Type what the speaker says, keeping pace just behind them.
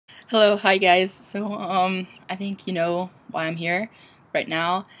Hello, hi guys. So, I think you know why I'm here right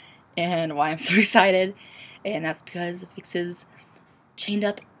now and why I'm so excited, and that's because VIXX's Chained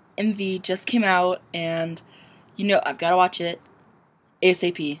Up MV just came out, and you know I've gotta watch it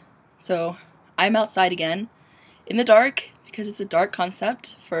ASAP. So, I'm outside again in the dark because it's a dark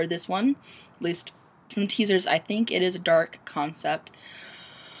concept for this one. At least from teasers, I think it is a dark concept.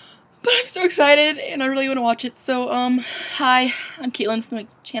 But I'm so excited, and I really want to watch it. So, hi, I'm Caitlin from the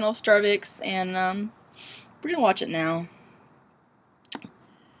channel STARVIX, and, we're gonna watch it now. Are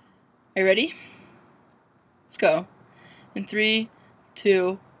you ready? Let's go. In 3,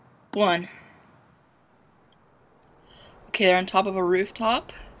 2, 1. Okay, they're on top of a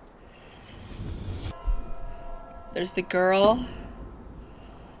rooftop. There's the girl.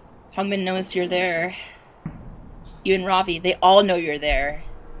 Hongmin knows you're there. You and Ravi, they all know you're there.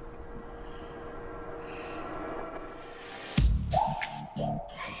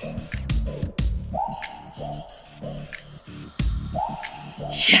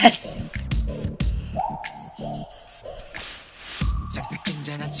 Yes!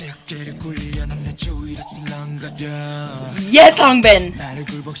 Yes, Hongbin!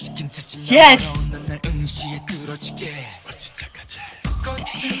 Yes!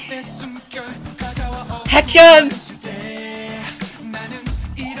 Haekyun!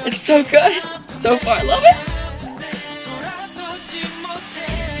 It's so good! So far, I love it!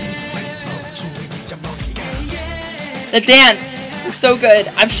 The dance is so good.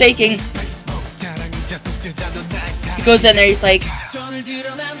 I'm shaking. He goes in there, he's like,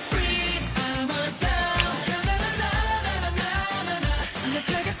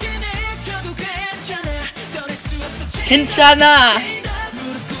 괜찮아.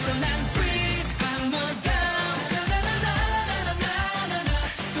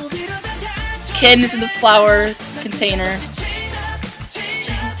 Ken is in the flower container.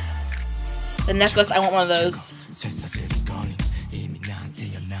 The necklace, I want one of those.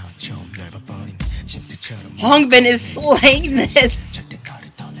 Hongbin is slaying this.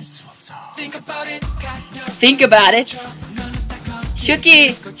 Think about it.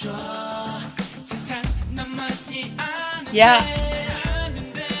 Shuki. Yeah.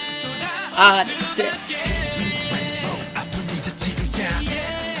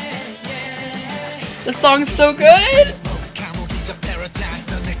 The song's so good.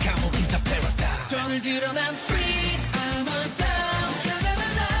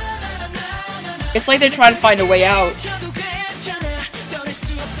 It's like they're trying to find a way out.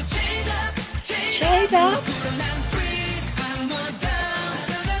 Chained up.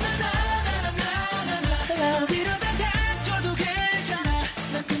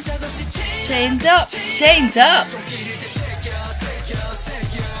 Chained up. Chained up.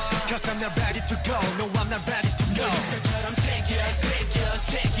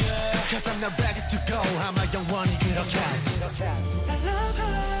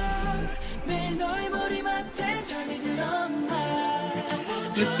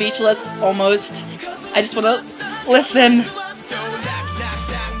 I'm speechless, almost. I just want to listen.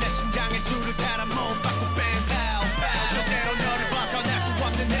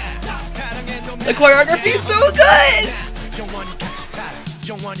 The choreography is so good!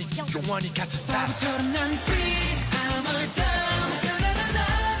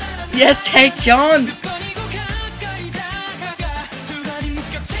 Yes, Haekyun!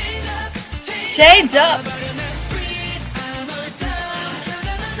 Chained up!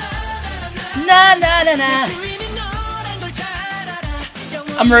 Na na na na.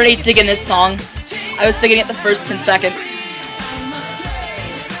 I'm already digging this song. I was digging it the first 10 seconds.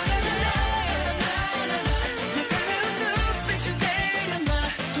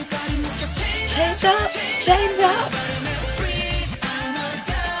 Chained up, chained up.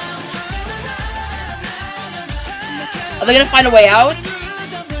 Are they gonna find a way out?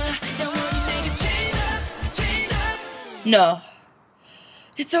 No.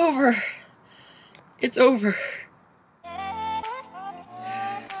 It's over. It's over.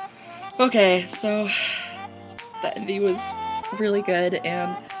 Okay, so that MV was really good,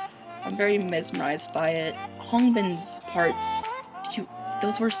 and I'm very mesmerized by it. Hongbin's parts,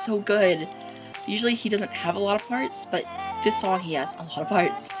 those were so good. Usually he doesn't have a lot of parts, but this song he has a lot of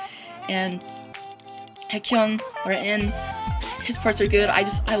parts. And Haekyun, we're in. His parts are good.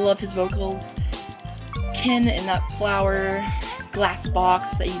 I love his vocals. Ken in that flower glass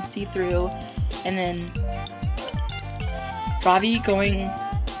box that you can see through. And then Ravi going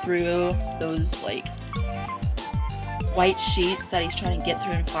through those like white sheets that he's trying to get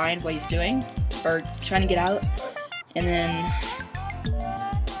through and find what he's doing or trying to get out. And then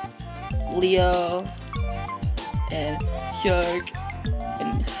Leo and Hyuk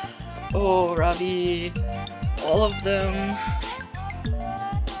and Oh, Ravi. All of them.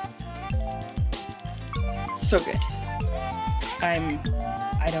 So good. I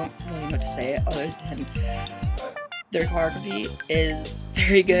don't really know what to say other than their choreography is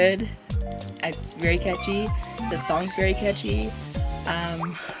very good. It's very catchy. The song's very catchy.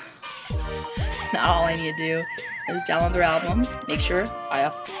 Now all I need to do is download their album, make sure I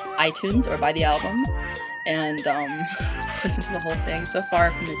have iTunes or buy the album, and listen to the whole thing. So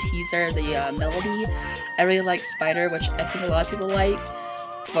far from the teaser, the melody, I really like Spider, which I think a lot of people like,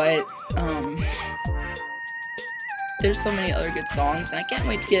 but there's so many other good songs, and I can't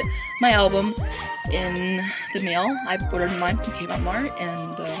wait to get my album in the mail. I ordered mine from Kmart Mart,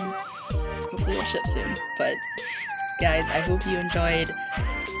 and hopefully it'll ship soon. But guys, I hope you enjoyed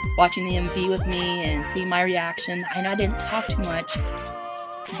watching the MV with me and seeing my reaction. I know I didn't talk too much,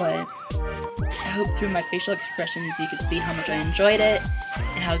 but I hope through my facial expressions you could see how much I enjoyed it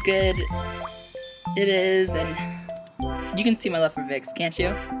and how good it is, and you can see my love for VIXX, can't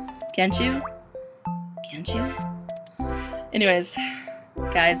you? Can't you? Can't you? Anyways,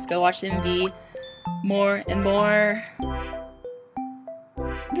 guys, go watch the MV more and more.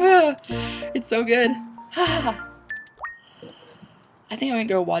 It's so good. I think I'm gonna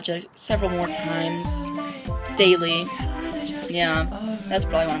go watch it several more times daily. Yeah, that's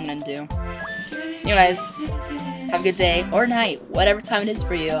probably what I'm gonna do. Anyways, have a good day or night, whatever time it is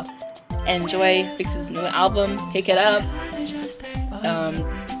for you. Enjoy VIXX's new album. Pick it up.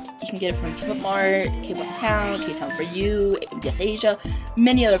 You can get it from Kmart Mart, K-Pop Town, K-Town for You, Yes Asia,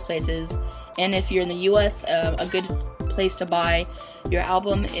 many other places. And if you're in the US, a good place to buy your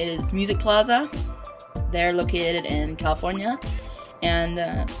album is Music Plaza. They're located in California, and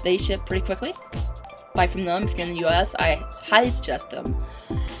they ship pretty quickly. Buy from them if you're in the US. I highly suggest them.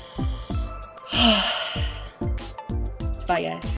 Bye guys.